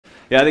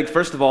Yeah, I think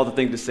first of all, the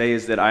thing to say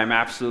is that I'm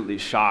absolutely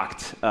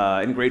shocked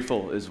and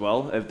grateful as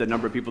well at the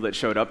number of people that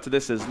showed up to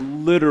this. Is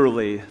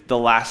literally the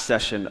last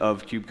session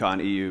of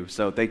KubeCon EU.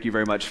 So thank you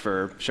very much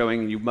for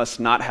showing. You must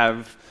not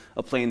have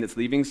a plane that's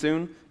leaving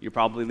soon. You're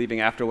probably leaving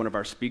after one of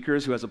our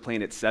speakers who has a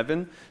plane at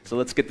 7. So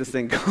let's get this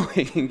thing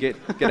going and get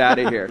out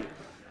of here.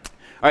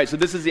 All right, so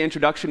this is the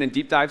introduction and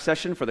deep dive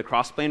session for the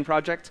Crossplane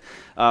project.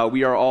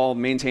 We are all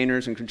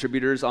maintainers and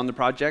contributors on the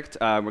project.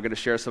 We're going to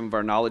share some of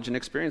our knowledge and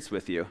experience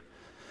with you.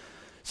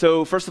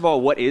 So first of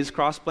all, what is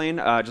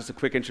Crossplane? Just a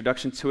quick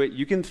introduction to it.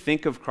 You can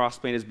think of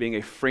Crossplane as being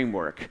a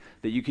framework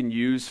that you can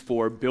use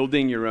for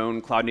building your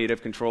own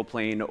cloud-native control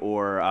plane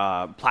or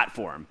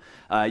platform.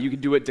 You can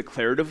do it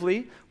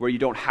declaratively, where you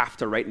don't have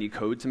to write any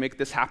code to make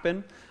this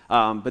happen.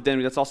 But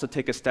then let's also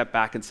take a step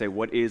back and say,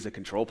 what is a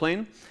control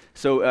plane?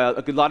 So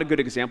a lot of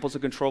good examples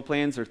of control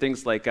planes are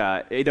things like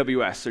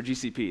AWS or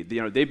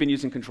GCP. They've been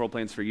using control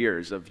planes for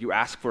years. If you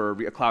ask for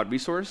a cloud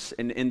resource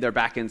in their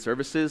back-end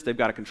services, they've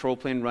got a control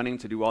plane running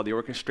to do all the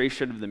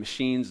orchestration of the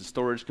machines, the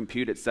storage,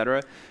 compute, et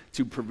cetera,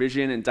 to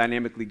provision and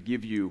dynamically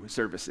give you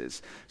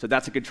services. So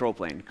that's a control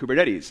plane.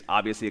 Kubernetes,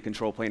 obviously a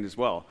control plane as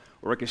well,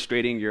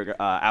 orchestrating your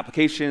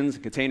applications,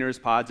 containers,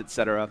 pods, et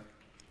cetera.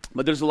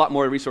 But there's a lot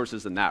more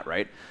resources than that,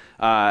 right?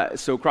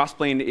 So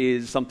Crossplane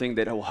is something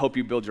that will help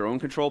you build your own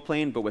control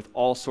plane, but with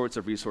all sorts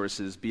of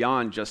resources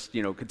beyond just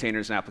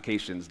containers and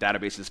applications,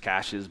 databases,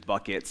 caches,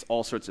 buckets,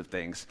 all sorts of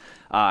things.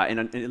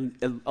 And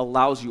it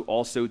allows you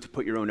also to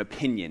put your own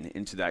opinion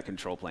into that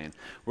control plane.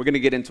 We're going to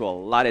get into a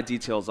lot of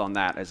details on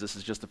that, as this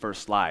is just the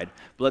first slide.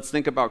 But let's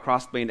think about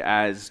Crossplane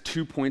as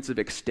 2 points of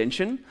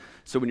extension.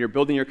 So when you're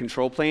building your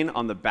control plane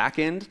on the back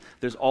end,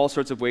 there's all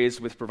sorts of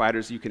ways with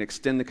providers you can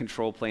extend the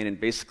control plane, and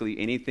basically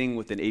anything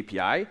with an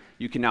API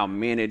you can now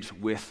manage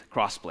with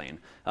Crossplane.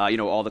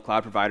 All the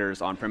cloud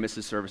providers,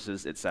 on-premises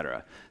services, et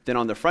cetera. Then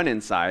on the front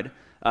end side,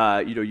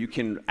 you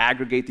can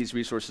aggregate these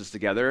resources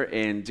together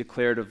and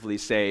declaratively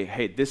say,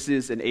 hey, this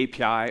is an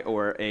API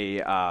or a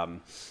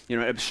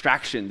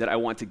abstraction that I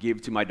want to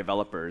give to my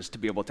developers to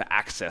be able to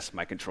access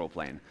my control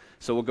plane.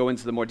 So we'll go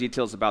into the more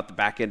details about the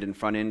back end and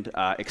front end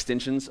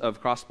extensions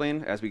of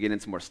Crossplane as we get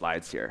into more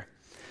slides here.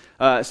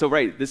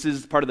 This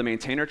is part of the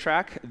maintainer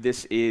track.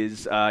 This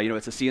is,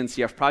 it's a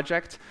CNCF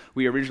project.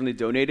 We originally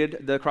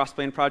donated the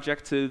Crossplane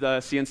project to the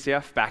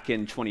CNCF back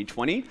in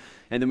 2020,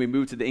 and then we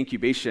moved to the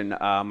incubation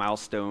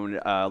milestone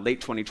late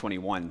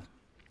 2021.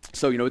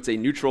 So, it's a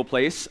neutral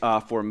place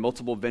for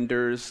multiple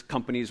vendors,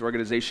 companies,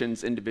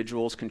 organizations,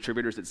 individuals,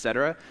 contributors, et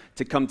cetera,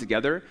 to come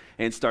together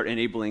and start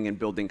enabling and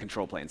building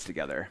control planes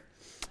together.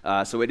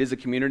 So it is a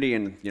community,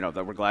 and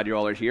that we're glad you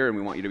all are here, and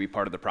we want you to be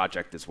part of the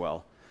project as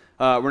well.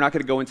 We're not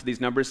going to go into these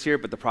numbers here,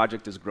 but the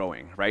project is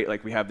growing, right?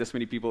 Like, we have this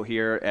many people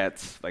here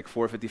at like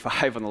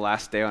 4:55 on the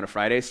last day on a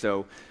Friday.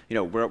 So,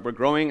 we're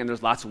growing, and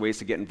there's lots of ways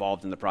to get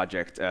involved in the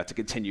project to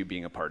continue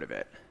being a part of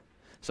it.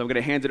 So I'm going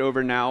to hand it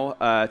over now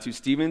to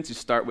Steven to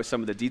start with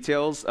some of the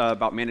details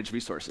about managed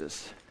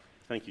resources.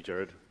 Thank you,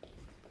 Jared.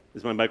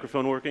 Is my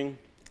microphone working?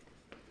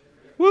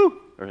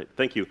 Woo! All right,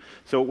 thank you.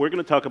 So we're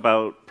going to talk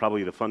about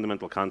probably the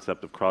fundamental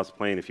concept of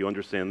Crossplane. If you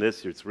understand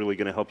this, it's really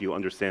going to help you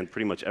understand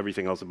pretty much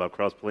everything else about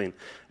Crossplane.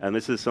 And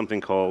this is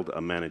something called a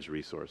managed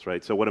resource,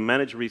 right? So what a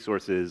managed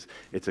resource is,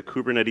 it's a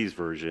Kubernetes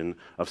version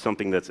of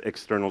something that's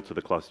external to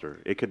the cluster.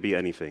 It could be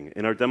anything.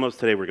 In our demos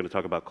today, we're going to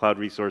talk about cloud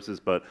resources,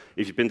 but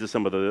if you've been to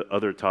some of the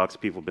other talks,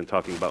 people have been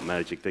talking about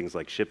managing things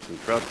like ships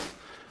and trucks.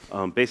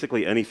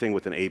 Basically, anything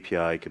with an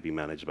API could be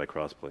managed by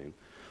Crossplane.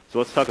 So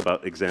let's talk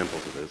about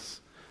examples of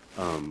this.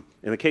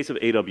 In the case of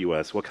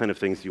AWS, what kind of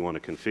things do you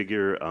want to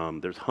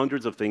configure? There's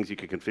hundreds of things you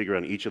can configure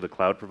on each of the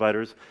cloud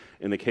providers.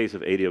 In the case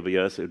of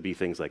AWS, it would be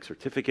things like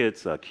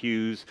certificates,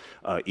 queues,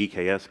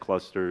 EKS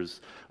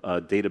clusters,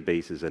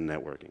 databases, and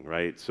networking,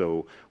 right?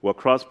 So what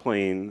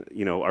Crossplane,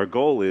 our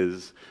goal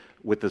is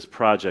with this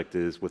project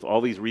is, with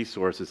all these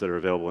resources that are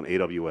available in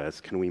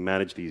AWS, can we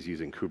manage these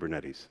using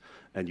Kubernetes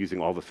and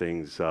using all the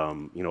things,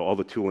 all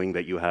the tooling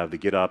that you have, the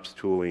GitOps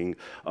tooling,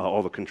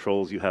 all the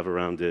controls you have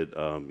around it,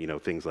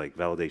 things like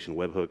validation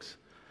webhooks.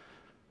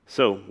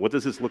 So what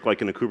does this look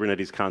like in a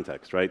Kubernetes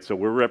context, right? So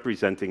we're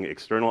representing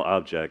external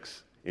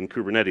objects in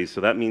Kubernetes,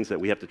 so that means that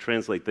we have to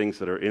translate things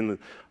that are in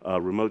the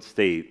remote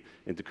state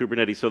into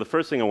Kubernetes. So the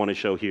first thing I want to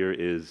show here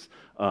is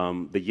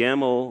the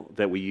YAML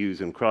that we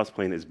use in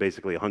Crossplane is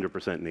basically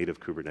 100% native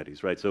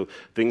Kubernetes, right? So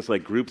things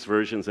like groups,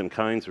 versions, and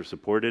kinds are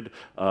supported.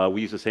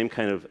 We use the same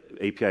kind of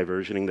API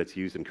versioning that's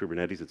used in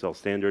Kubernetes. It's all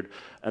standard.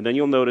 And then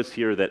you'll notice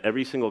here that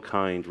every single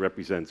kind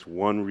represents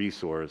one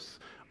resource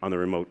on the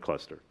remote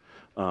cluster.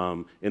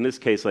 In this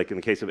case, like in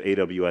the case of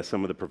AWS,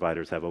 some of the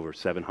providers have over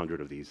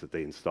 700 of these that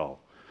they install.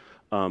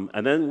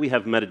 And then we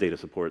have metadata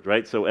support,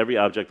 right? So every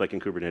object, like in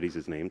Kubernetes,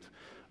 is named.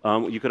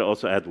 You could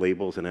also add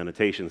labels and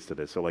annotations to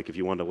this. So like if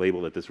you want to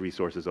label that this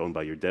resource is owned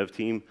by your dev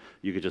team,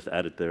 you could just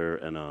add it there,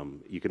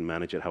 and you can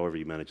manage it however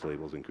you manage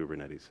labels in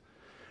Kubernetes.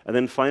 And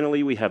then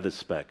finally, we have the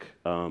spec.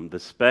 The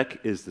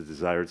spec is the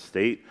desired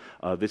state.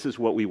 This is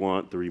what we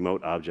want the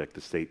remote object,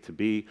 the state, to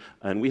be.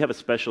 And we have a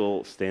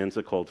special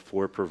stanza called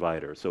for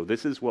provider. So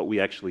this is what we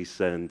actually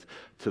send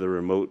to the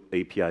remote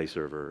API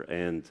server.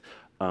 And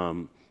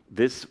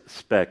this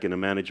spec in a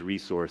managed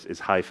resource is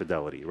high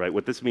fidelity, right?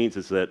 What this means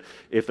is that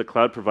if the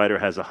cloud provider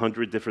has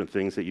 100 different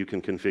things that you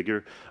can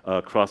configure,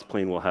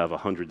 Crossplane will have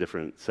 100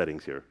 different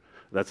settings here.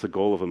 That's the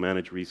goal of a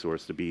managed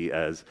resource, to be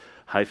as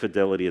high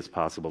fidelity as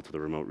possible to the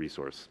remote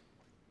resource.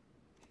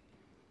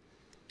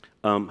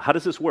 How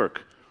does this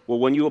work? Well,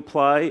 when you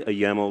apply a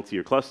YAML to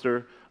your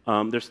cluster,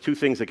 there's two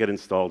things that get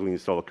installed when you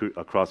install a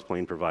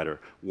Crossplane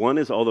provider. One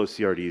is all those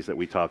CRDs that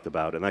we talked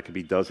about, and that could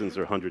be dozens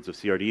or hundreds of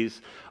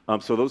CRDs.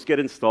 So those get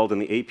installed, and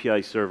the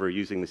API server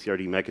using the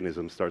CRD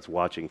mechanism starts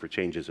watching for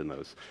changes in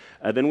those.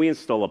 And then we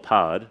install a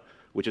pod,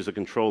 which is a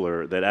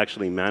controller that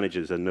actually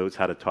manages and knows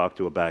how to talk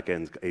to a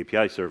back-end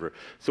API server.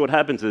 So what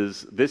happens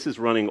is this is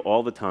running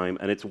all the time,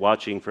 and it's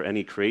watching for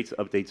any creates,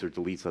 updates, or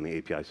deletes on the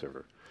API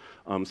server.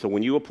 So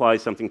when you apply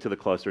something to the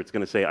cluster, it's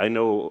going to say,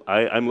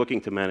 I'm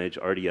looking to manage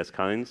RDS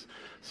kinds.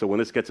 So when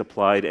this gets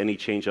applied, any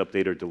change,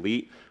 update, or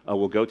delete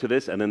will go to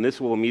this, and then this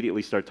will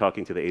immediately start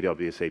talking to the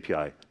AWS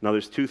API. Now,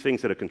 there's two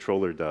things that a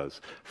controller does.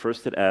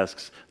 First, it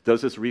asks,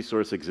 does this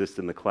resource exist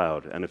in the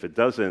cloud? And if it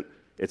doesn't,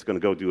 it's going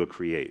to go do a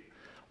create.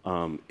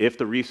 If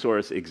the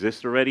resource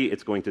exists already,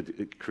 it's going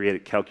to create a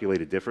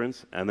calculated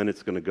difference, and then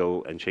it's going to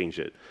go and change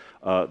it.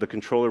 The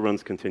controller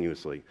runs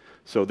continuously.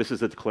 So this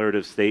is a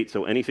declarative state.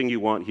 So anything you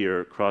want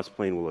here,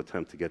 Crossplane will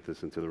attempt to get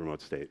this into the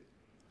remote state.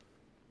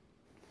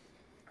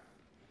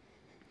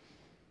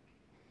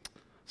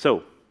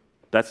 So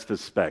that's the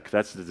spec.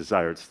 That's the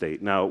desired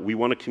state. Now, we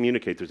want to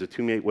communicate. There's a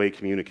two-way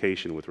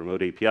communication with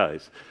remote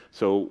APIs.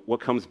 So what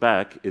comes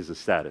back is the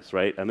status,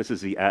 right? And this is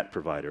the at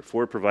provider.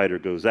 For provider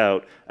goes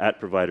out, at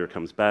provider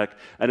comes back.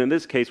 And in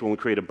this case, when we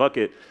create a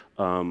bucket,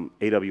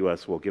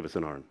 AWS will give us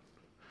an ARN.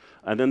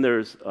 And then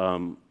there's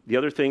the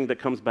other thing that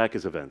comes back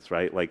is events,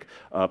 right? Like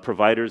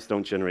providers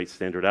don't generate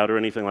standard out or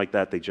anything like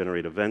that. They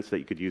generate events that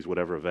you could use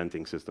whatever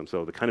eventing system.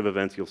 So the kind of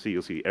events you'll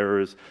see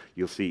errors,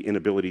 you'll see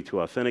inability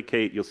to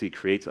authenticate, you'll see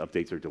creates,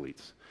 updates, or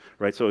deletes,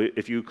 right? So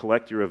if you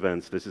collect your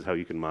events, this is how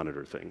you can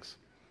monitor things.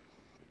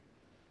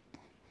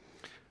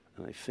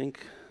 And I think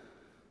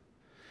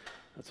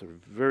that's a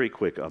very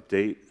quick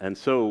update. And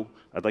so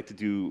I'd like to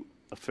do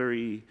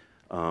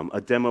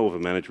a demo of a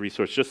managed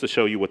resource just to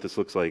show you what this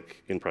looks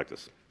like in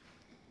practice.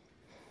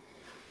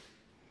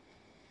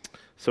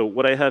 So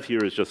what I have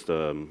here is just,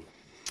 let's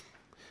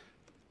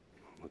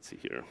see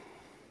here.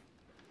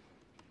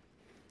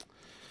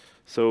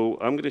 So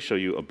I'm going to show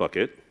you a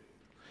bucket.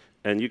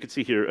 And you can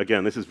see here,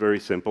 again, this is very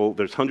simple.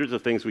 There's hundreds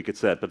of things we could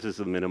set, but this is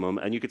the minimum.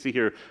 And you can see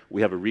here,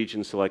 we have a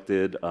region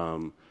selected,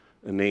 a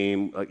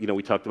name.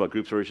 We talked about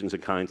groups, origins,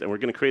 and kinds. And we're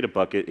going to create a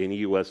bucket in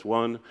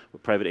EUS1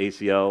 with private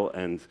ACL,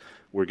 and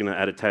we're going to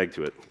add a tag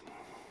to it.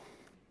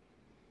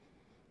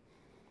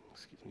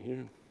 Excuse me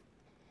here.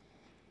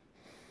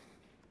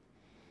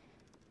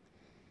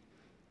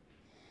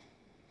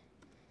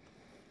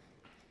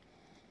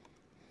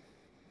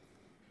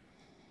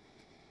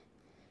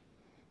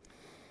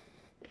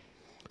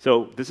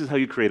 So this is how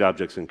you create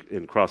objects in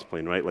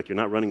Crossplane, right? Like you're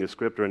not running a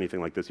script or anything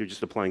like this. You're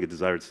just applying a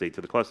desired state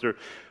to the cluster.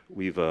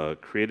 We've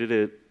created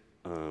it.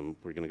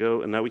 We're going to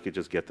go, and now we could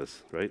just get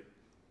this, right?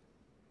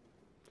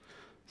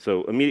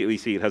 So immediately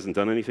see it hasn't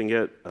done anything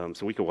yet,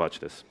 so we could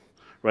watch this,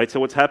 right? So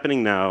what's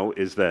happening now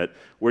is that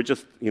we're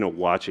just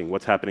watching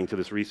what's happening to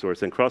this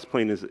resource, and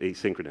Crossplane is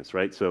asynchronous,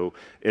 right? So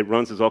it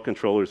runs as all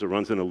controllers, it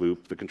runs in a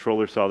loop. The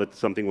controller saw that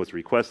something was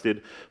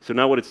requested, so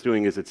now what it's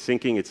doing is it's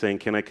syncing, it's saying,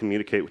 can I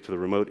communicate to the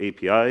remote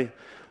API?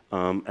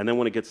 And then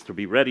when it gets to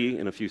be ready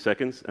in a few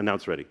seconds, and now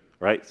it's ready,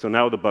 right? So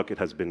now the bucket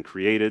has been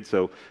created,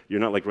 so you're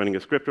not like running a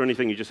script or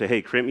anything, you just say,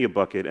 hey, create me a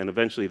bucket, and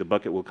eventually the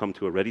bucket will come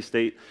to a ready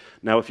state.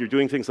 Now, if you're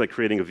doing things like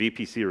creating a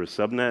VPC or a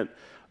subnet,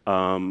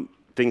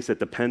 things that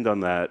depend on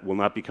that will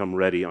not become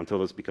ready until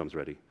this becomes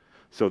ready.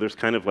 So there's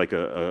kind of like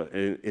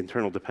an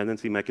internal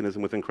dependency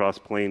mechanism within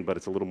Crossplane, but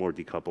it's a little more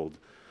decoupled.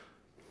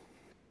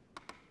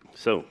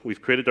 So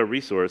we've created our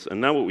resource,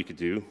 and now what we could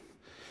do,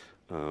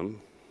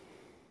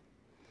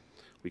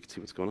 we can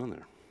see what's going on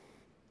there.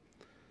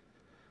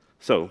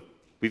 So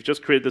we've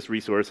just created this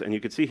resource, and you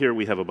can see here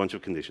we have a bunch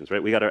of conditions,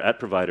 right? We got our at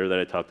provider that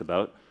I talked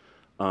about,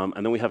 and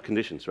then we have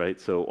conditions, right?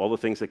 So all the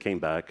things that came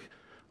back.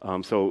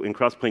 So in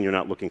Crossplane, you're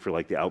not looking for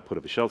like the output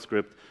of a shell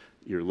script.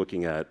 You're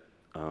looking at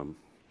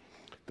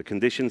the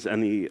conditions,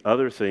 and the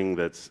other thing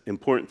that's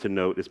important to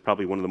note is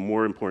probably one of the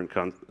more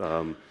important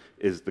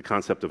is the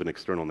concept of an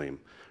external name,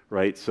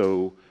 right?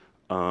 So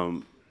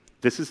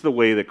this is the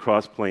way that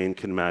Crossplane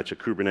can match a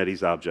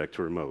Kubernetes object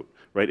to remote.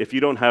 Right? If you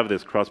don't have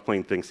this,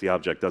 Crossplane thinks the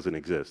object doesn't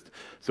exist.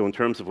 So in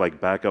terms of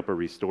like backup or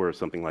restore or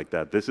something like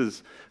that, this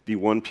is the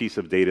one piece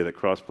of data that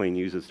Crossplane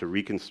uses to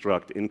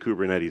reconstruct in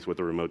Kubernetes what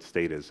the remote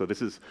state is. So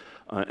this is,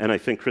 and I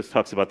think Chris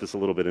talks about this a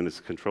little bit in his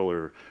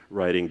controller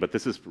writing, but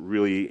this is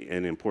really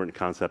an important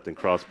concept in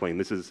Crossplane.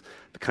 This is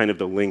kind of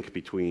the link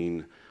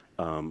between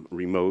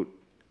remote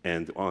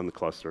and on the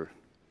cluster.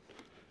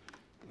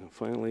 And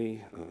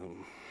finally, let me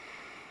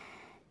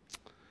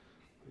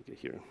get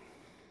here.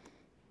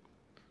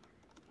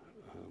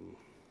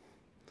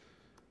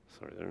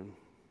 Sorry there.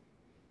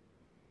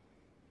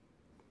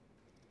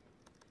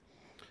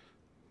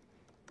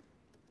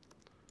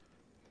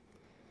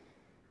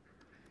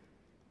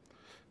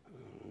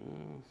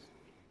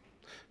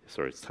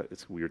 Sorry,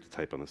 it's weird to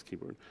type on this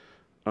keyboard.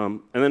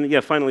 And then,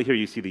 yeah, finally here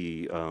you see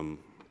the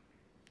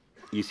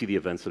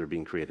events that are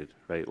being created,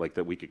 right? Like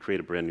that we could create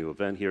a brand new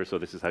event here. So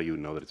this is how you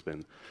know that it's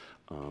been.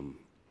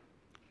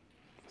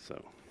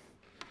 So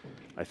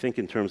I think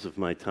in terms of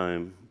my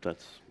time,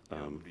 that's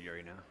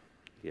Yury now.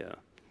 yeah.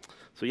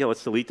 So yeah,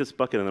 let's delete this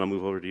bucket and then I'll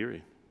move over to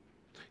Yury.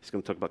 He's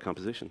going to talk about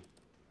composition.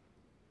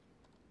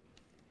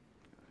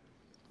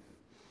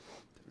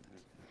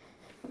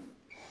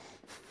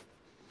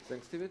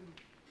 Thanks, Steven.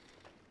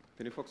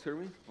 Can you folks hear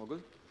me? All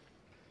good?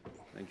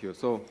 Thank you.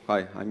 So,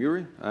 hi, I'm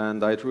Yury,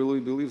 and I truly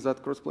believe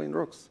that Crossplane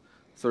rocks.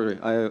 Sorry,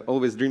 I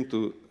always dream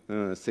to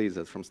say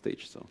that from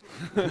stage, so.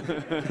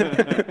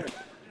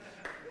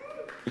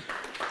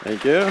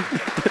 Thank you.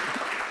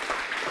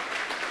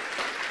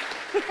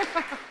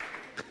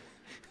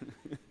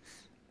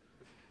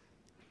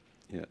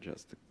 Yeah,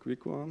 just a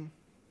quick one.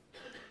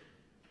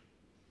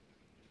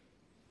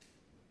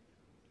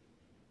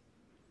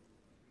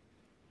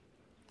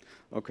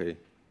 Okay.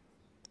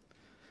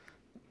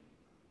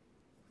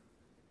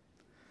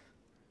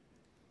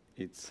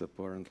 It's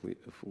apparently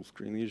a full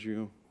screen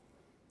issue.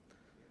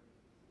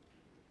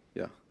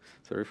 Yeah,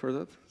 sorry for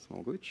that,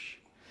 small glitch.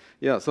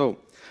 Yeah, so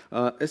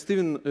as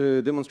Steven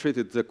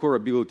demonstrated the core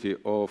ability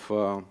of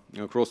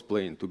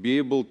Crossplane to be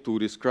able to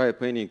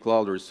describe any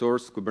cloud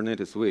resource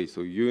Kubernetes way.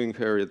 So you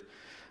inherit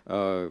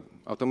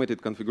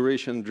automated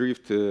configuration,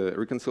 drift,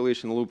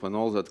 reconciliation loop, and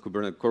all that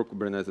core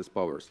Kubernetes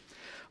powers.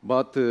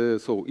 But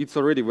so it's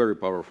already very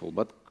powerful,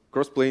 but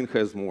Crossplane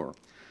has more.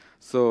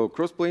 So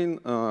Crossplane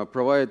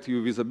provides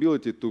you with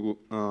ability to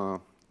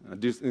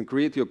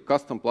create your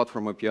custom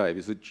platform API,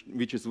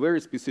 which is very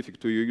specific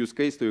to your use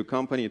case, to your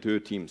company, to your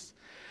teams.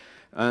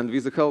 And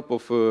with the help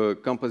of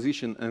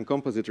composition and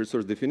composite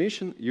resource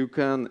definition, you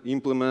can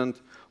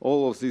implement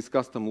all of this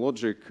custom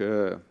logic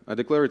a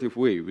declarative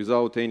way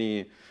without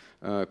any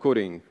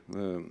coding.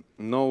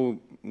 No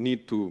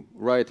need to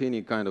write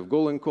any kind of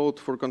Golang code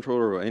for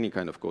controller or any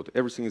kind of code.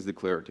 Everything is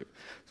declarative.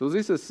 So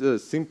this is a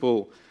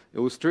simple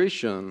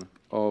illustration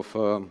of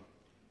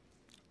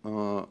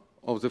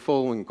the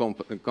following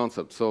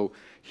concept. So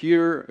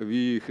here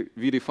we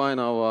define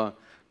our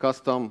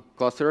custom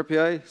cluster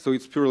API. So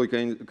it's purely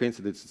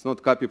coincidence. It's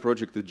not copy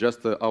project. It's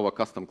just our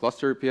custom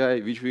cluster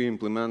API, which we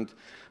implement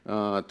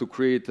to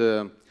create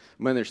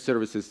managed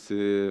services,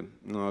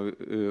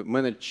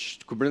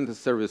 managed Kubernetes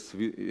service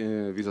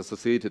with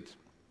associated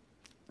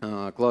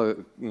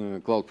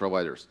cloud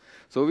providers.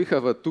 So we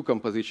have two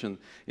compositions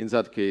in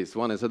that case.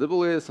 One is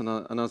AWS and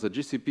another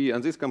GCP,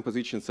 and these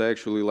compositions are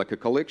actually like a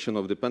collection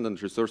of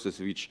dependent resources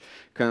which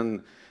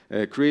can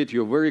create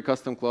your very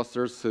custom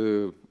clusters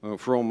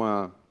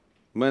from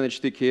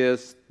managed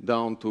TKS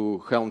down to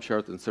Helm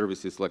chart and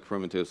services like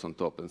Prometheus on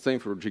top, and same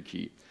for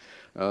GKE.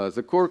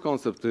 The core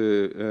concept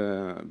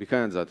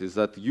behind that is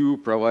that you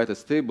provide a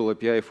stable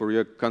API for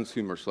your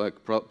consumers,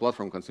 like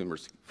platform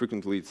consumers.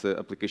 Frequently, it's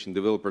application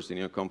developers in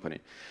your company.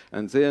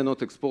 And they are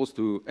not exposed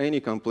to any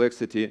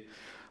complexity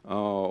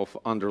of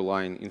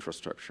underlying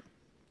infrastructure.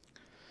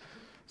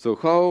 So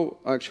how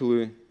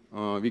actually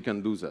we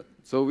can do that?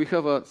 So we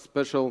have a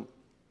special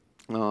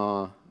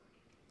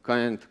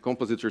kind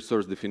composite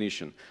resource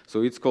definition.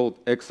 So it's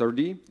called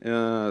XRD.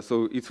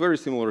 So it's very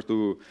similar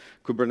to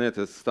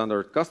Kubernetes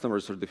standard custom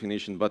resource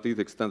definition, but it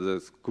extends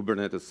as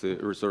Kubernetes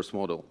resource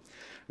model.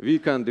 We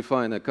can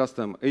define a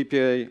custom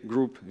API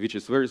group, which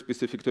is very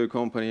specific to a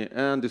company,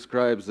 and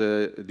describes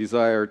the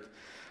desired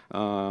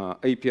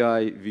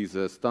API with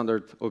a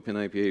standard open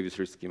API with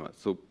rich schema.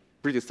 So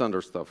pretty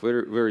standard stuff,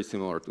 very, very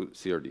similar to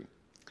CRD.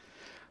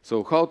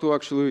 So how to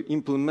actually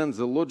implement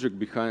the logic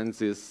behind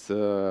this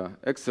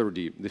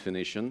XRD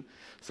definition.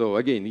 So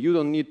again, you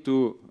don't need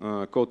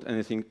to code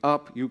anything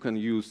up. You can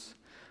use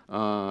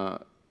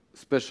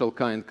special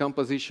kind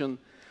composition,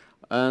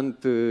 and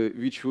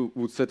which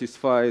would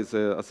satisfy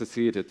the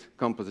associated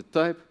composite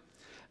type.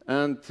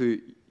 And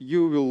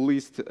you will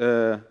list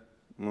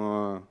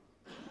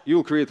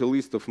you'll create a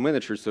list of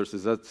managed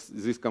resources that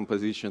this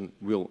composition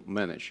will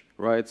manage,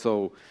 right?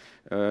 So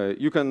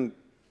you can,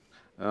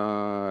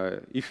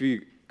 if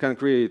we can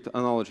create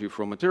analogy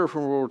from a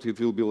Terraform world, it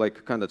will be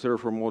like kind of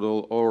Terraform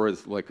model or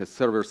as like a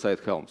server-side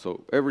Helm.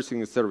 So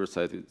everything is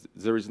server-side.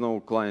 There is no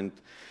client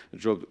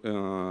job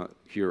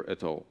here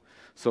at all.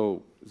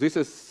 So this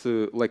is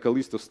like a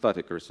list of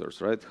static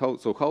resources, right?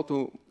 So how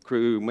to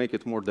make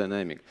it more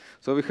dynamic?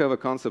 So we have a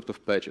concept of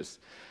patches.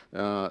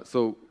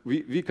 So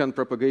we can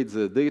propagate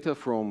the data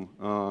from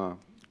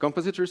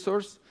composite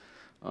resource,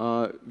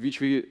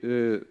 which we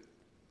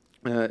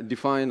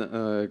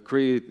define,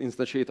 create,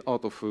 instantiate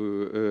out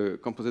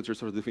of composite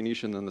resource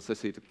definition and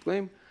associated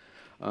claim.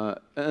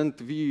 And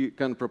we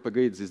can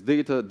propagate this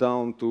data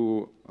down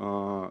to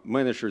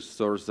managed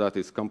resource that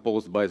is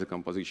composed by the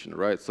composition,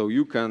 right? So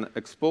you can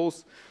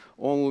expose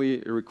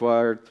only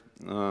required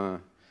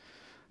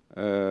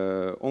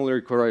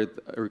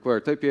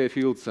API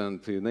fields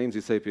and name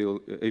these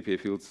API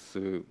fields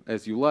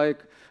as you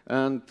like.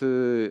 And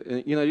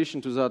in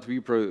addition to that,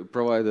 we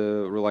provide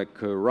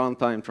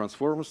runtime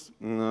transforms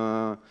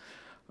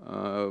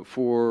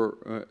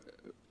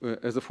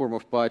as a form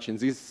of patch. In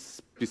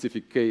this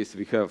specific case,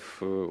 we have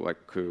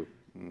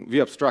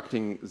we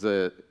abstracting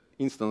the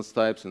instance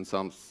types in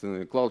some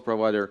cloud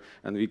provider,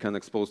 and we can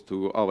expose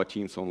to our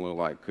teams only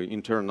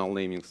internal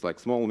namings like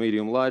small,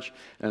 medium, large,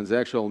 and the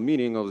actual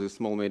meaning of the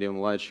small, medium,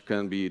 large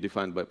can be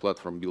defined by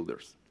platform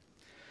builders.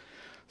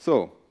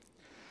 So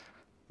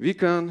we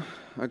can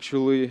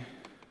actually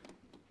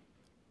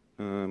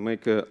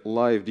make a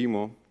live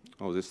demo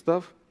of this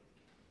stuff.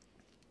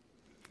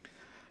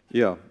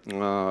 Yeah.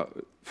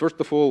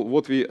 First of all,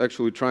 what we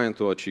actually trying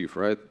to achieve,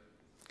 right?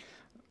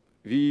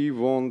 We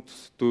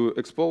want to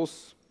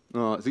expose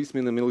this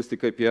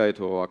minimalistic API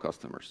to our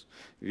customers.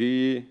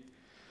 We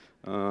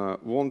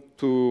want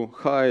to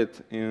hide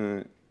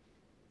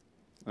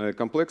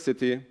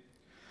complexity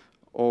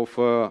of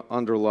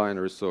underlying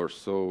resource.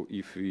 So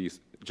if we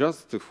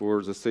just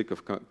for the sake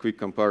of quick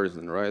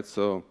comparison, right?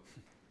 So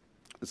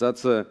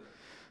that's a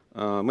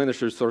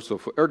managed resource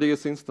of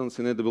RDS instance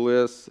in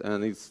AWS,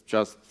 and it's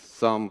just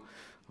some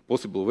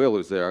possible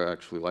values. There are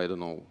actually, I don't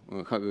know,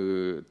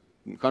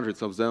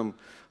 hundreds of them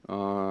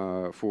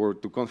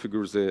to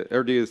configure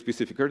the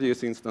specific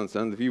RDS instance,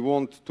 and we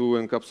want to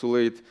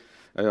encapsulate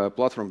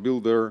platform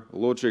builder,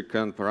 logic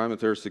and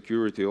parameter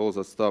security, all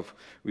that stuff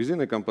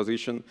within a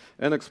composition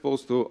and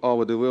expose to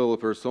our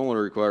developers only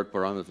required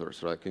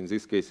parameters. Like in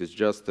this case, it's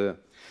just the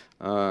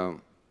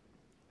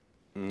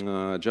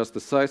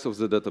size of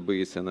the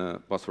database and a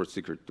password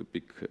secret to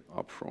pick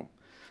up from.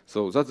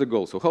 So that's the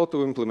goal. So how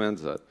to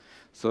implement that?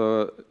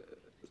 So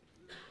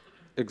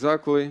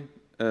exactly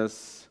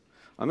as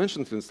I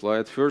mentioned in the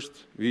slide, first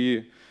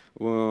we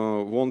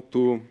want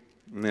to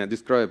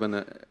describe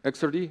an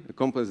XRD, a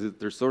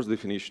composite resource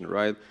definition,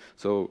 right?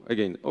 So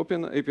again,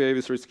 open API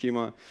with rich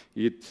schema.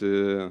 It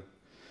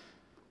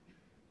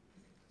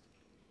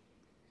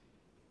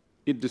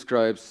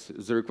describes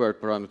the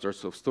required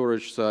parameters of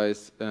storage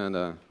size and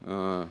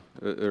a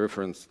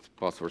referenced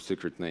password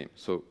secret name.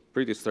 So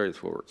pretty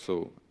straightforward.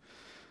 So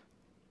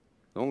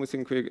the only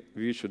thing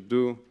we should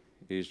do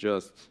is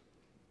just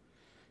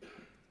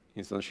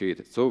instantiate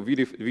it. So we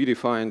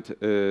defined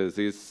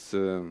this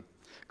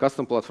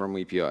custom platform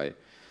API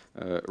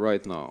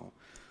right now.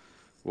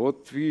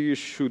 What we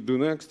should do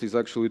next is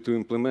actually to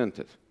implement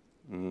it.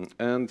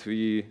 And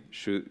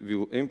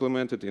we'll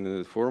implement it in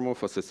the form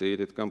of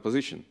associated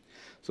composition.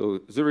 So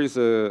there is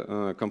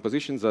a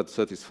composition that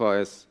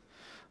satisfies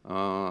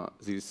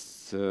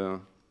this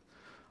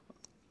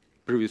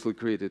previously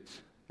created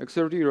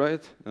XRD,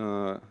 right?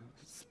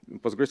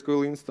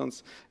 PostgreSQL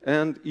instance,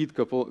 and it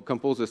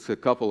composes a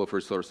couple of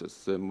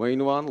resources. The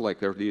main one,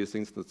 like RDS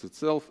instance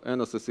itself,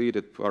 and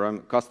associated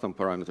custom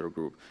parameter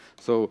group.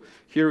 So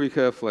here we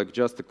have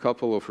just a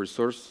couple of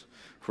resources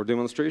for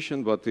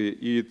demonstration, but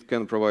it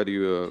can provide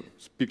you a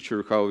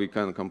picture how we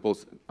can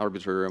compose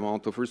arbitrary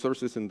amount of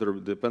resources in the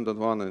dependent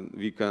one, and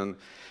we can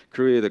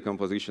create a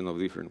composition of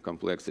different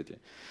complexity.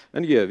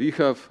 And yeah, we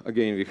have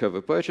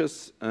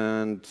patches,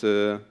 and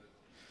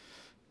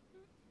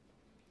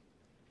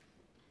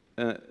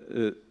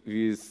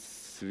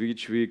with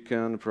which we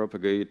can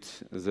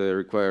propagate the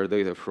required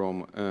data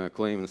from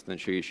claim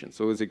instantiation.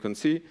 So as you can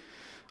see,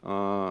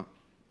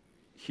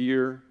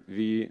 here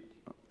we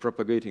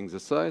propagating the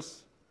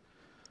size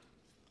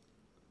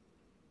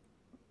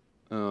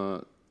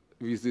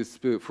with this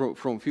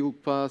from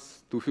field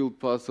path to field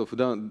path of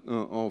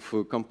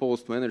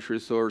composed managed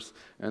resource,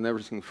 and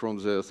everything from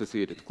the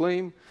associated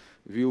claim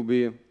will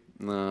be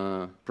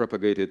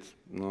propagated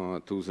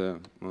to the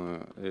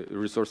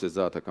resources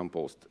that are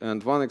composed.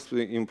 And one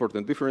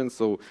important difference,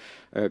 so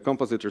a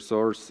composite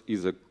resource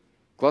is a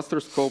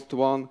cluster scoped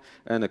one,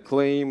 and a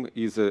claim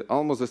is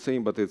almost the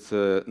same, but it's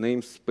a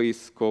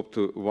namespace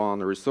scoped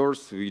one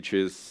resource, which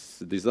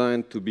is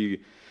designed to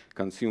be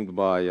consumed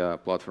by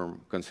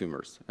platform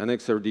consumers. And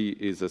XRD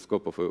is a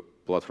scope of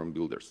platform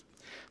builders.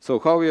 So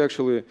how we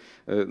actually,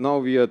 now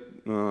we are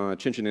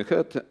changing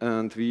ahead,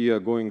 and we are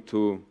going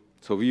to,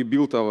 so we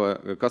built our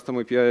custom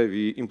API,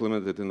 we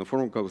implemented it in the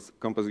form of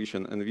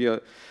composition, and we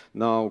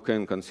now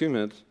can consume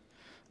it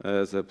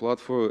as a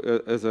platform,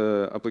 as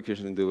a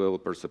application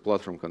developers, a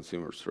platform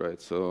consumers, right?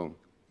 So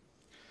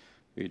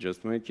we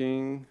just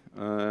making,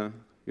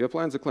 we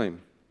applying the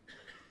claim.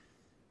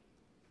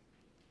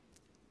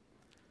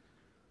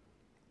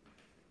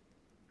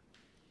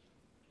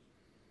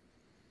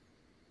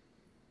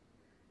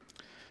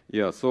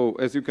 Yeah, so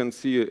as you can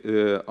see,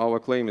 our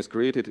claim is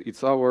created.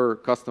 It's our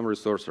custom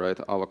resource, right?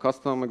 Our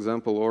custom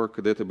example org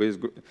database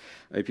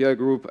API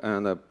group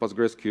and a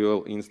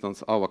PostgreSQL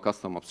instance, our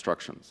custom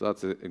abstractions.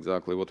 That's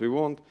exactly what we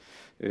want.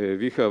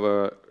 We have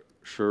a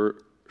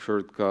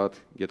shortcut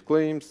get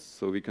claims,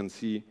 so we can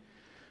see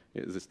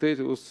the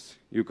status.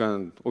 You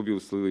can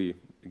obviously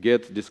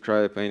get,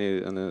 describe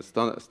any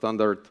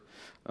standard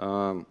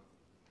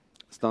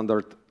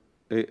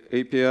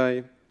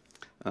API,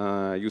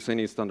 use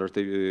any standard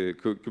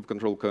kube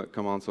control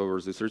commands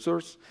over this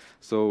resource.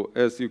 So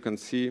as you can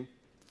see,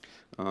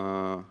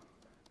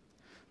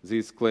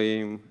 this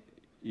claim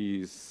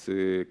is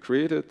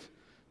created.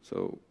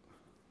 So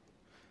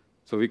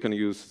we can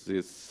use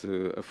this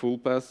a full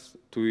path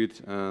to it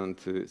and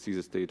see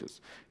the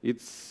status.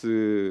 It's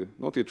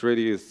not yet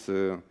ready. It's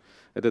a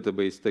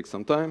database takes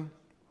some time.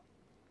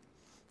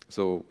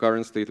 So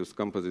current status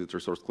composite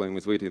resource claim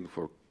is waiting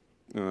for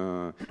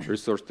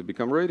resource to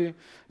become ready,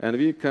 and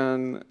we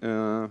can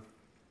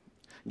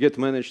get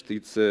managed.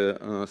 It's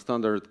a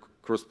standard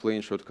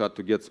Crossplane shortcut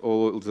to get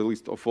the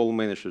list of all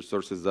managed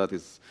resources that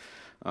is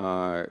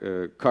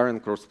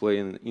current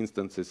Crossplane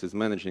instances is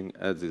managing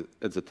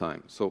at the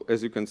time. So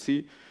as you can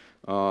see,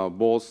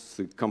 both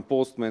the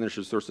composed managed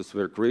resources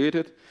were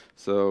created.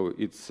 So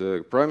it's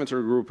a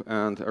parameter group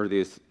and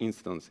RDS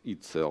instance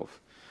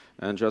itself.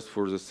 And just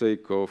for the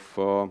sake of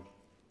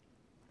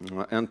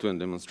end-to-end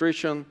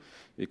demonstration,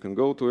 you can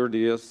go to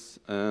RDS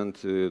and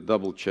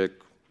double check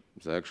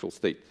the actual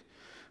state.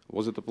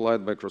 Was it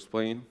applied by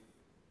Crossplane?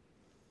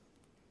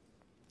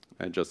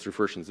 I'm just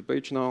refreshing the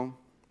page now.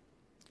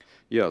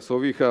 Yeah, so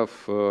we have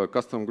a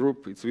custom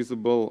group. It's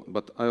visible,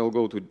 but I'll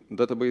go to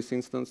database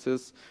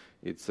instances.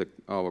 It's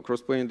our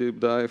Crossplane deep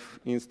dive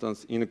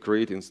instance in a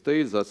creating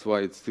state. That's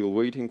why it's still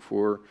waiting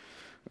for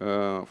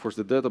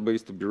the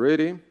database to be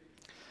ready.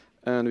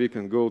 And we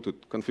can go to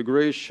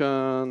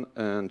configuration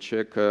and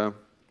check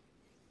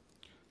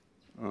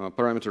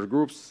parameter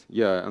groups.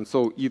 Yeah, and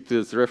so it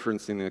is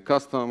referencing a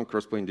custom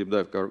Crossplane deep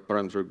dive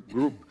parameter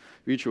group,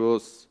 which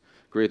was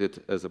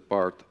created as a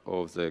part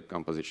of the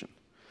composition.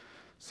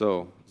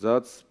 So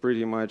that's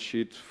pretty much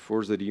it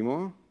for the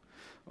demo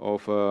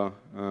of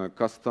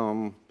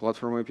custom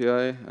platform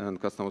API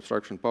and custom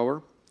abstraction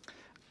power.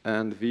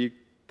 And we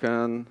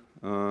can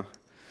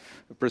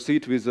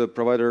proceed with the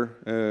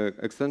provider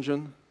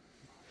extension.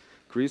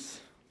 Chris,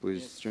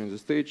 please join the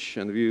stage,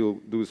 and we will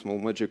do a small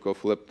magic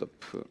of laptop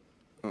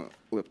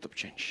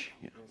change.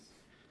 Yeah.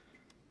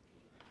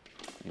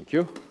 Thank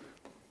you.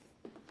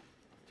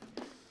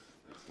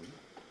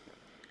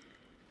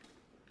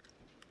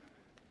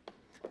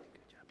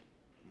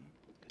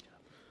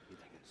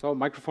 So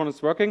microphone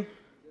is working?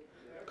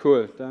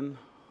 Cool. Then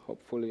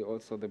hopefully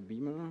also the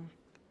beamer.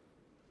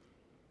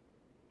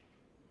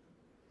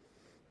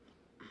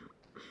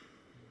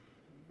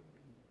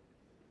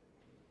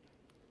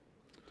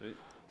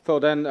 So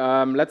then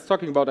let's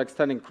talk about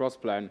extending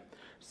Crossplane.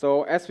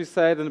 So as we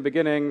said in the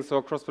beginning,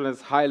 so Crossplane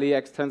is highly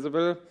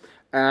extensible,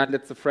 and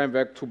it's a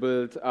framework to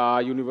build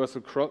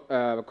universal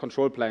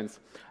control planes.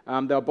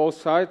 There are both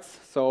sides.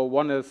 So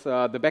one is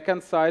the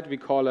backend side. We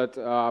call it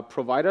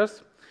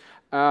providers.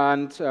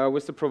 And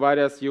with the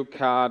providers, you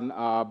can,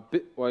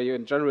 or you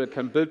in general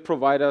can build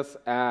providers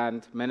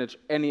and manage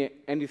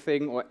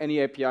anything or any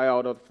API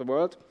out of the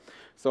world.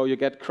 So you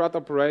get CRUD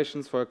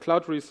operations for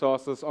cloud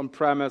resources,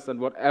 on-premise, and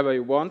whatever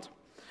you want.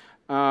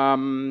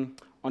 On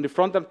the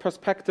front-end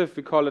perspective,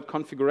 we call it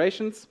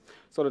configurations.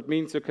 So that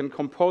means you can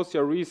compose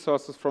your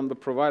resources from the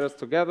providers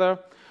together.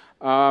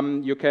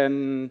 You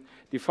can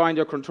define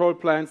your control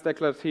planes,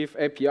 declarative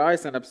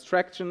APIs, and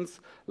abstractions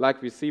like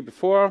we see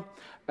before.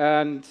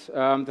 And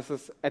this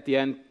is, at the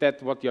end,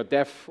 that's what your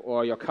dev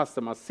or your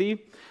customers see,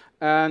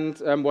 and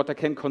what they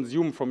can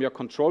consume from your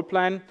control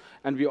plane.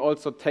 And we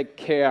also take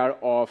care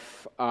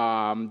of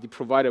the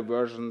provider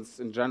versions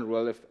in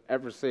general, if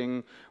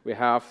everything we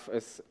have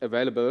is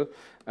available.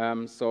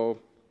 So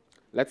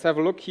let's have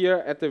a look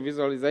here at the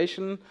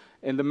visualization.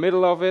 In the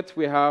middle of it,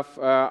 we have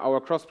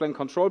our Crossplane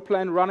control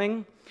plane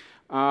running.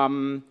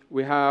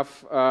 We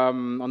have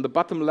on the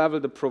bottom level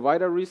the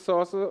provider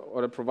resources,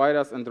 or the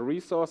providers and the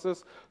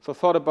resources. So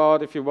thought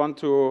about if you want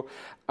to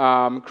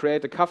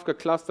create a Kafka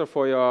cluster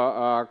for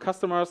your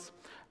customers,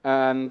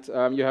 and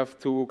you have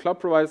two cloud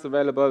providers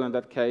available, in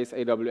that case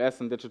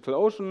AWS and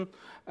DigitalOcean,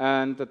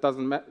 and it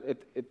doesn't matter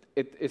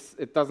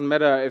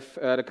if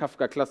the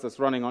Kafka cluster is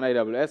running on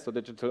AWS or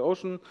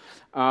DigitalOcean.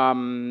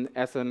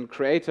 As a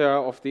creator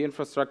of the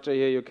infrastructure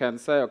here, you can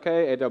say,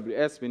 okay,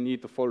 AWS, we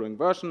need the following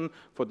version.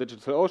 For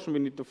DigitalOcean, we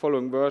need the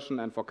following version.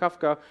 And for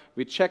Kafka,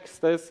 we check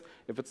this.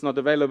 If it's not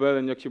available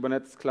in your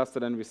Kubernetes cluster,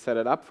 then we set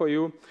it up for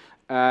you.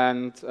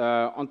 And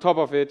on top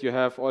of it, you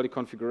have all the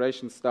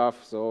configuration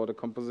stuff, so the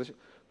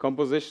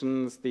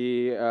compositions,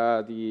 the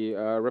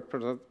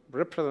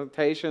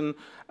representation,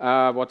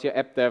 what your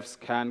app devs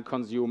can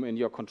consume in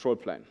your control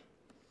plane.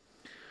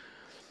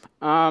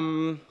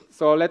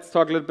 So let's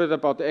talk a little bit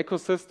about the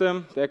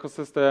ecosystem. The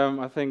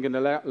ecosystem, I think, in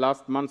the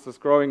last months is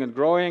growing and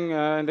growing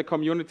in the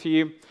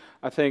community.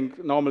 I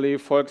think normally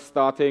folks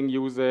starting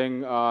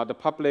using the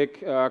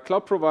public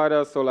cloud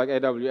providers, so like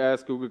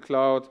AWS, Google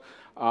Cloud,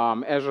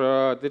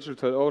 Azure,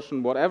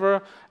 DigitalOcean,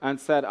 whatever, and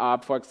set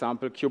up, for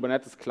example,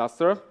 Kubernetes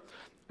cluster.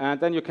 And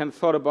then you can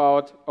thought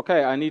about,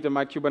 okay, I need in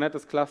my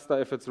Kubernetes cluster,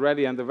 if it's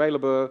ready and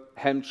available,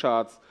 Helm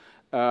charts,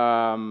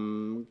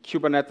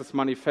 Kubernetes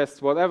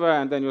manifests, whatever,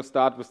 and then you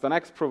start with the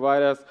next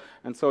providers,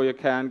 and so you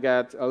can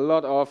get a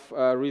lot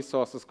of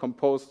resources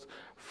composed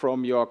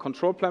from your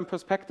control plane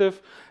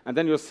perspective, and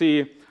then you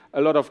see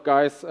a lot of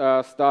guys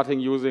starting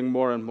using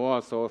more and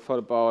more. So thought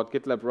about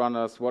GitLab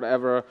runners,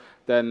 whatever.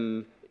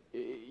 Then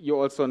you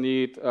also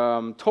need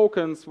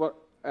tokens,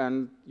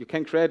 and you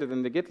can create it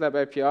in the GitLab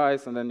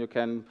APIs, and then you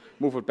can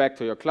move it back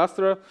to your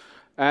cluster.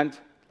 And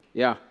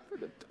yeah,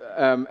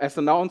 as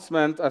an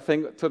announcement, I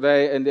think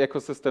today in the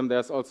ecosystem,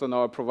 there's also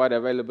now a provider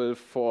available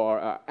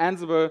for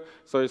Ansible.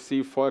 So you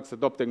see folks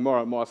adopting more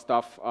and more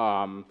stuff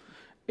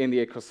in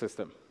the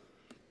ecosystem.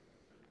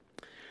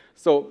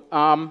 So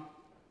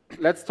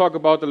let's talk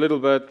about a little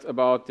bit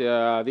about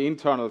the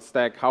internal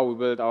stack, how we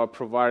build our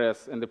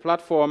providers in the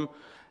platform.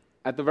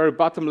 At the very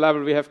bottom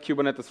level, we have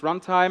Kubernetes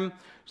runtime.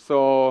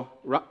 So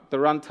the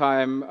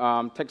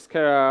runtime takes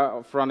care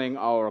of running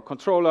our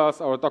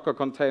controllers, our Docker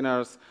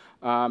containers,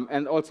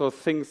 and also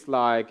things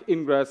like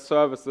ingress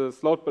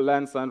services, load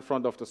balancer in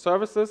front of the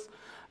services.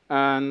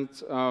 And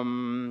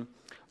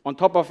on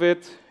top of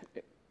it,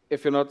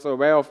 if you're not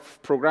aware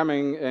of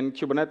programming in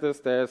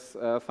Kubernetes, there's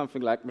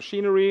something like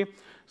machinery.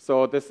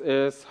 So this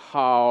is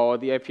how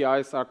the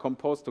APIs are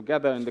composed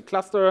together in the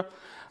cluster,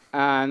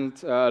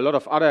 and a lot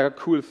of other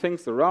cool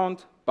things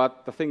around.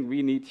 But the thing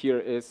we need here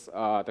is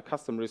the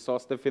custom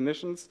resource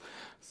definitions.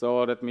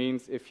 So that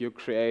means if you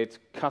create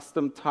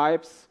custom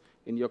types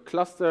in your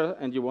cluster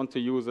and you want to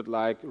use it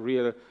like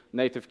real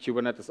native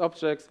Kubernetes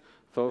objects,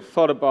 so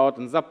thought about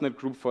a subnet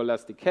group for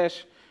Elastic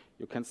Cache,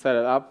 you can set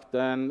it up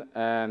then,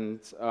 and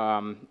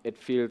it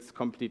feels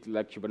completely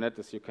like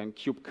Kubernetes. You can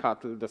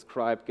kubectl,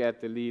 describe,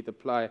 get, delete,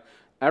 apply,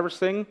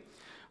 everything.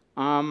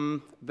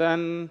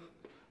 Then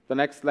the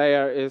next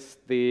layer is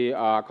the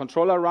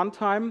controller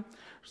runtime.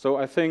 So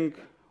I think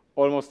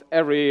almost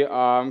every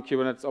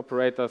Kubernetes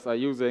operators are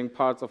using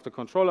parts of the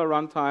controller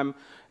runtime.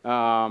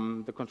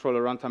 The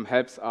controller runtime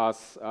helps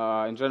us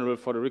in general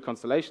for the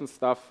reconciliation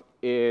stuff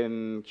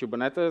in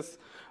Kubernetes.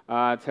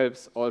 It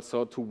helps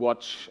also to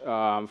watch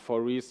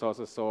for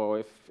resources.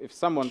 So if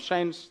someone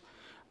changed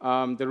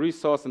the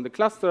resource in the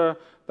cluster,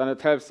 then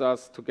it helps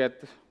us to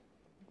get,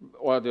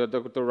 or the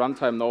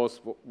runtime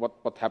knows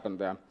what happened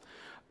there.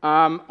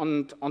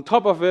 On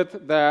top of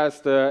it,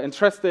 there's the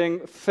interesting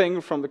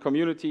thing from the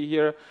community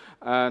here,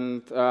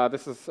 and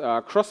this is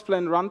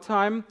Crossplane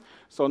runtime.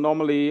 So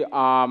normally,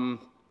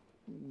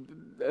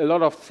 a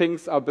lot of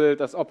things are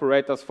built as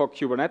operators for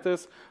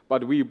Kubernetes,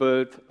 but we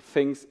build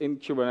things in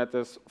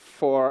Kubernetes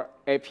for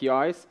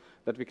APIs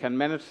that we can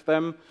manage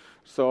them.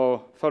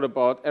 So thought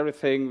about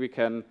everything we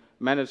can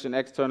manage in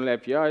external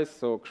APIs,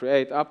 so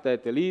create,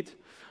 update, delete.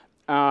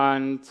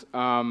 And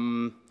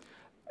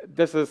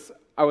this is,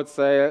 I would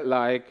say,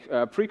 like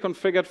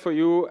pre-configured for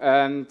you,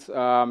 and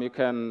you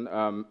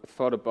can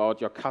thought about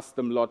your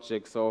custom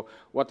logic. So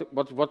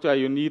what do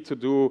you need to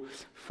do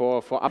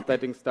for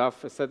updating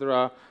stuff,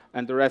 etc.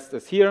 And the rest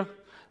is here.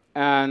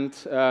 And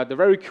the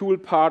very cool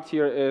part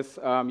here is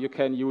you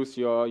can use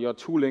your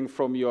tooling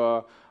from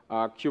your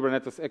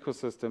Kubernetes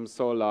ecosystem.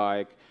 So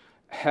like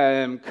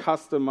Helm,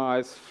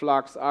 Customize,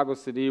 Flux, Argo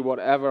CD,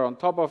 whatever on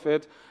top of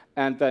it,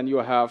 and then you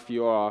have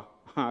your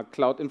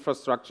cloud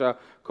infrastructure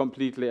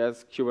completely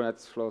as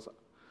Kubernetes flows.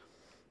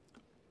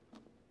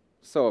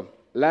 So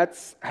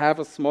let's have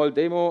a small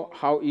demo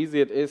how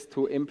easy it is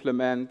to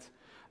implement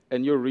a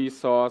new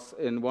resource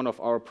in one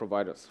of our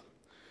providers.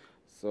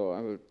 So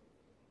I will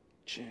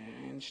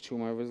change to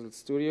my Visual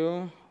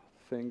Studio.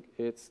 I think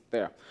it's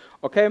there.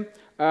 Okay,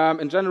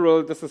 in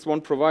general, this is one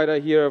provider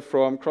here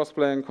from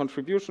Crossplane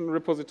contribution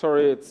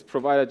repository. It's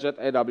provider Jet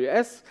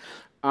AWS.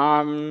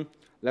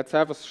 Let's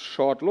have a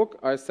short look.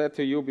 I said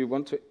to you we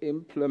want to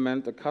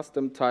implement a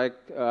custom type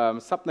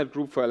subnet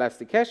group for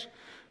Elastic Cache.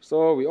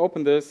 So we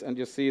open this, and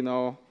you see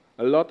now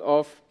a lot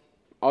of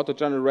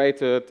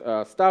auto-generated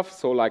stuff.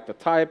 So like the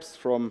types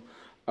from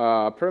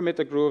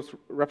parameter groups,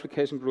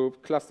 replication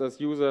group,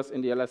 clusters, users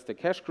in the Elastic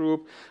Cache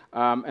group,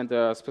 and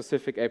the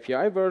specific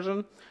API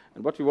version.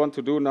 And what we want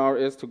to do now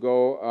is to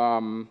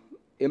go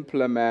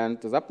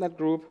implement the subnet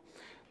group.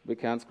 We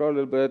can scroll a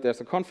little bit.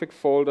 There's a config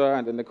folder,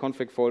 and in the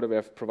config folder we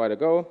have provider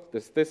go.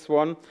 This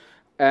one.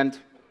 And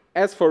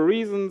as for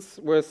reasons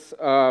with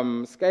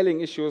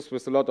scaling issues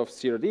with a lot of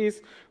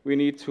CRDs, we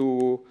need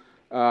to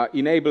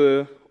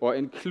enable or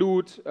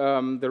include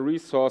the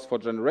resource for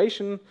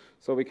generation.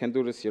 So we can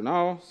do this here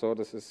now. So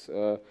this is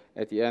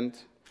at the end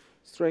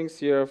strings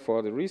here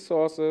for the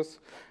resources.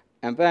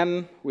 And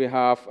then we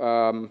have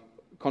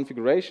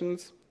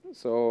configurations.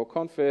 So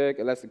config,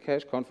 Elastic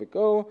Cache, config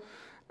go.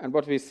 And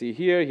what we see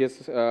here,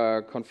 here's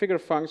a configure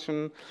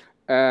function.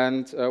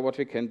 And what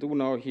we can do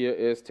now here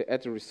is to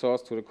add a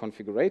resource to the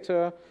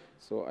configurator.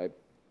 So I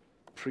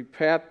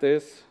prepared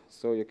this.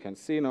 So you can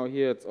see now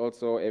here it's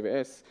also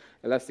AWS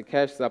Elastic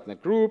Cache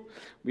subnet group.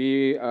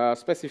 We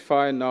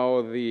specify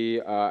now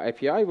the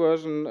API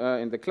version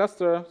in the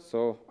cluster.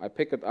 So I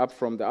pick it up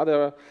from the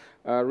other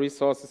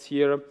resources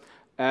here.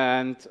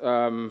 And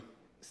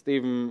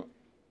Stephen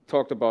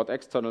talked about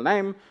external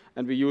name,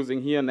 and we're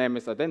using here name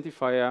is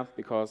identifier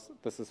because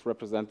this is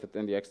represented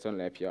in the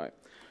external API.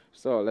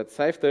 So let's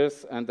save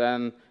this, and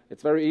then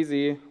it's very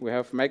easy. We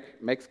have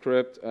make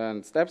script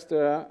and steps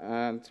there,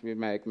 and we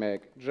make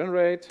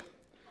generate.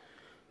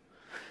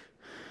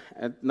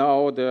 And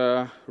now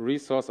the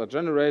resources are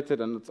generated,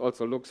 and it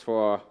also looks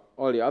for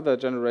all the other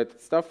generated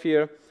stuff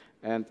here.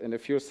 And in a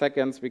few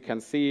seconds, we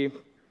can see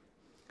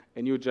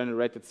a new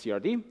generated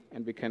CRD,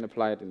 and we can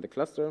apply it in the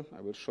cluster.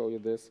 I will show you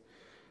this.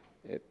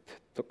 It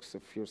took a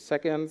few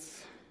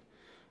seconds.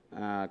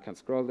 I can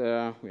scroll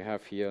there. We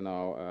have here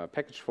now a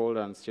package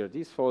folder and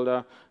CRDs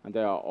folder, and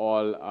they are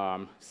all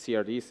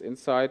CRDs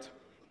inside.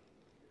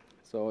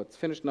 So it's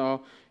finished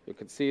now. You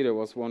can see there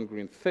was one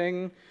green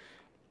thing,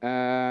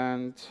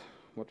 and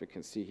what we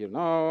can see here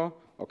now.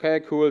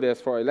 Okay, cool.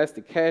 There's for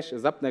Elastic Cache a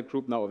subnet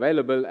group now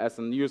available as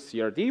a new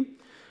CRD.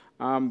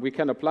 We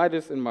can apply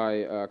this in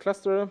my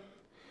cluster.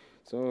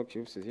 So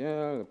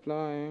kubectl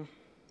apply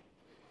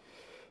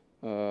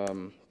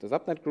the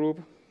subnet group.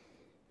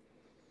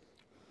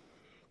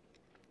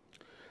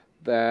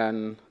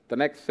 Then the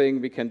next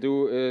thing we can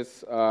do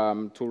is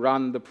to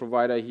run the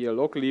provider here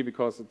locally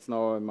because it's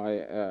now in my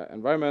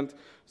environment.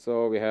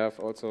 So we have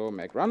also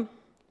make run.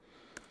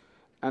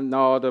 And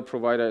now the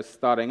provider is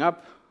starting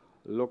up,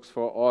 looks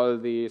for all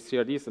the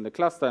CRDs in the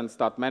cluster and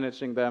start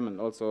managing them and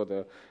also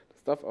the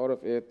stuff out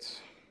of it.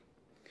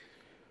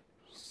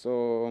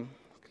 So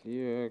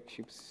clear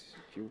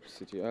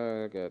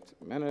kubectl get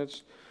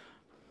managed.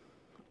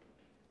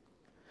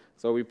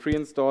 So we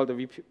pre-installed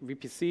the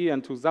VPC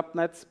and 2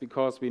 subnets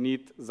because we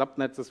need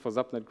subnets for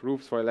subnet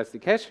groups for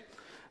Elastic Cache.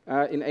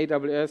 In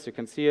AWS, you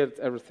can see it,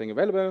 everything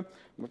available.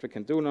 What we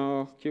can do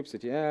now,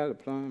 kubectl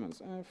apply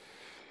 -f.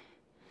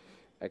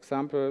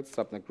 Examples,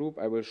 subnet group.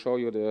 I will show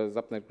you the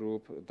subnet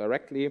group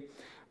directly.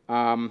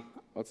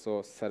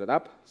 Also set it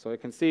up. So you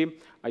can see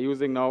I'm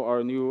using now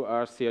our new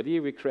CRD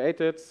we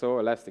created, so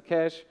Elastic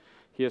Cache.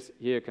 Here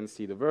you can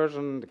see the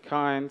version, the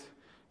kind.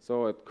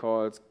 So it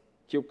calls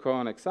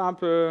KubeCon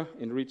example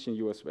in region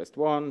US West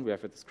 1. We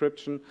have a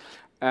description.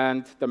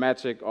 And the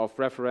magic of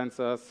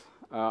references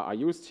are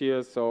used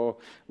here. So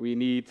we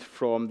need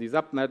from the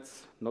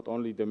subnets not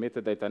only the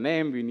metadata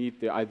name, we need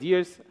the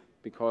IDs,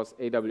 because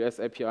AWS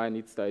API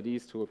needs the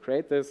IDs to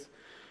create this.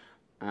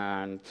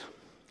 And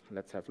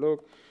let's have a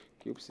look.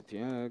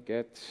 kubectl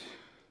get.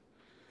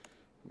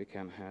 We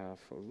can have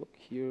a look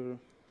here.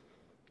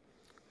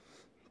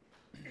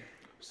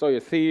 So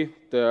you see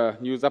the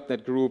new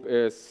subnet group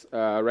is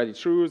ready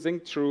true,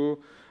 sync true.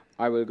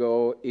 I will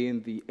go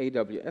in the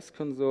AWS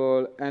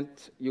console, and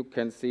you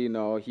can see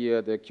now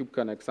here the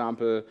KubeCon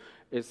example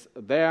is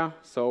there.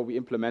 So we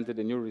implemented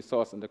a new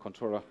resource in the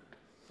controller,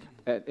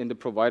 in the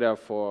provider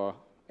for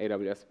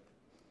AWS.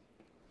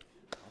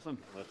 Awesome.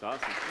 That's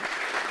awesome.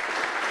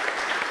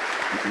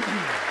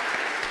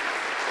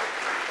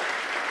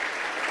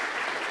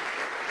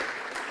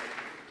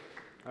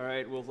 All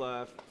right,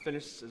 we'll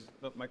finish. Is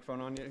the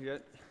microphone on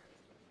yet?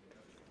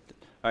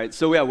 All right,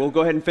 so yeah, we'll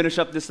go ahead and finish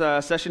up this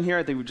session here.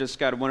 I think we've just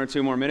got 1 or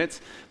 2 more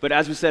minutes. But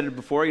as we said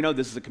before,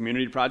 this is a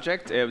community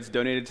project. It was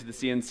donated to the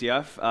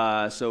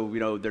CNCF, so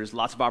there's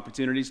lots of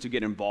opportunities to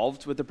get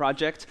involved with the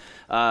project.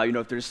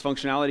 If there's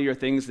functionality or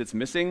things that's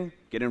missing,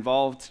 get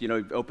involved.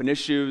 Open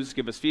issues,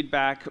 give us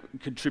feedback,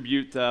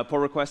 contribute pull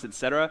requests,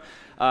 etc.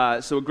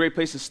 So a great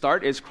place to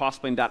start is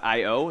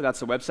crossplane.io.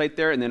 That's the website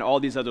there, and then all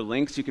these other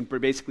links you can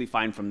basically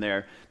find from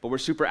there. But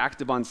we're super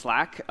active on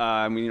Slack.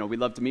 We'd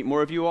love to meet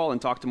more of you all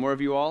and talk to more of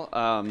you all.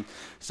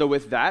 So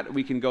with that,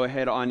 we can go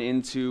ahead on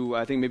into,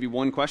 I think, maybe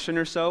 1 question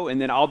or so,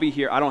 and then I'll be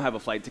here. I don't have a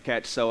flight to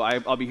catch, so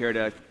I'll be here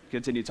to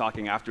continue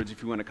talking afterwards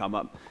if you want to come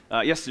up.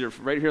 Yes, you're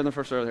right here in the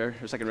first row there,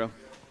 or second row.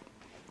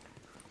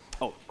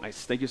 Oh,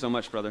 nice. Thank you so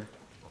much, brother.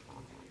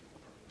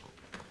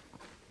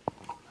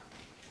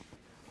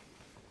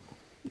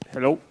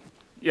 Hello.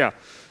 Yeah.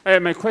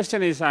 My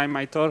question is, I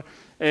might thought,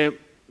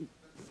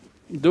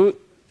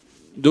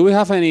 do we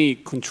have any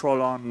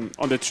control on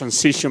the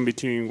transition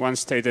between one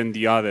state and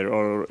the other,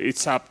 or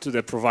it's up to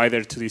the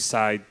provider to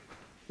decide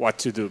what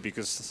to do?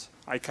 Because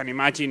I can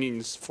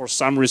imagine for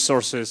some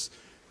resources,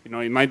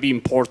 it might be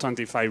important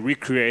if I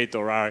recreate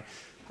or I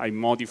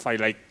modify,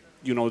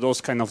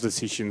 those kind of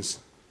decisions.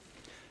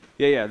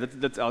 Yeah,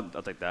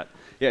 I'll take that.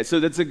 Yeah, so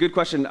that's a good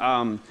question.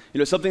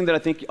 Something that I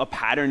think a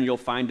pattern you'll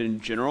find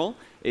in general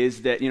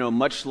is that,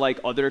 much like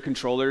other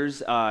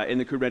controllers in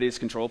the Kubernetes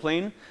control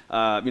plane,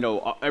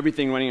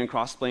 everything running in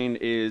Crossplane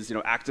is,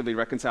 actively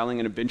reconciling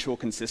an eventual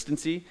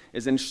consistency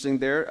is interesting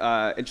there,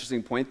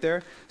 interesting point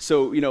there.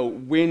 So,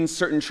 when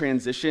certain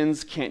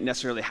transitions can't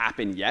necessarily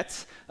happen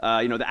yet,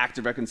 the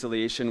active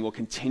reconciliation will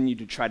continue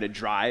to try to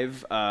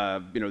drive,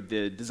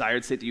 the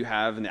desired state that you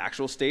have in the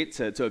actual state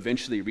to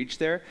eventually reach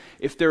there.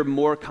 If they're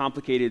more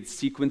complicated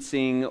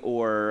sequencing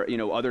or,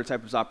 other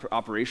types of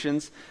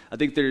operations, I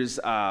think there's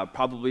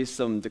probably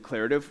some some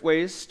declarative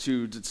ways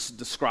to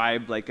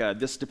describe, like,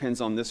 this depends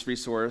on this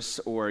resource,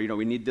 or,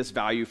 we need this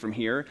value from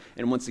here.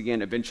 And once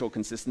again, eventual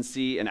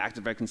consistency and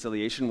active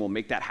reconciliation will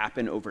make that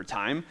happen over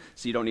time,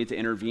 so you don't need to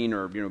intervene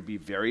or, be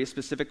very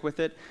specific with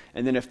it.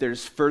 And then if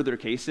there's further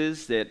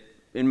cases that,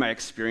 in my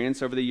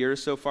experience over the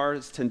years so far,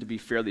 tend to be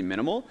fairly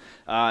minimal,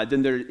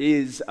 then there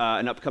is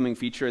an upcoming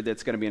feature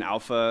that's going to be an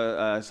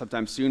alpha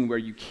sometime soon where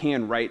you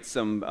can write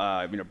some,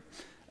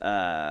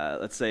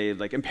 let's say,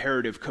 like,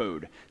 imperative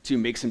code to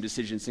make some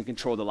decisions and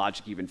control the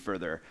logic even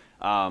further.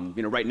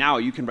 Right now,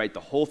 you can write the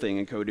whole thing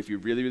in code if you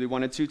really, really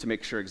wanted to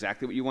make sure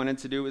exactly what you wanted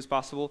to do is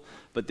possible.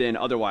 But then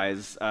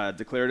otherwise,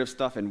 declarative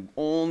stuff, and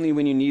only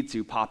when you need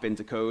to pop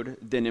into code,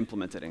 then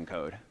implement it in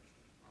code.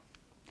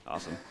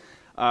 Awesome.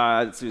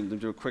 Let's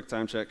do a quick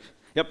time check.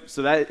 Yep,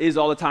 so that is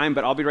all the time,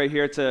 but I'll be right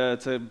here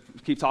to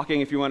keep talking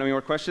if you want any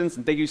more questions.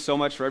 And thank you so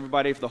much for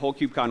everybody for the whole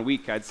KubeCon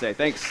week, I'd say.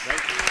 Thanks.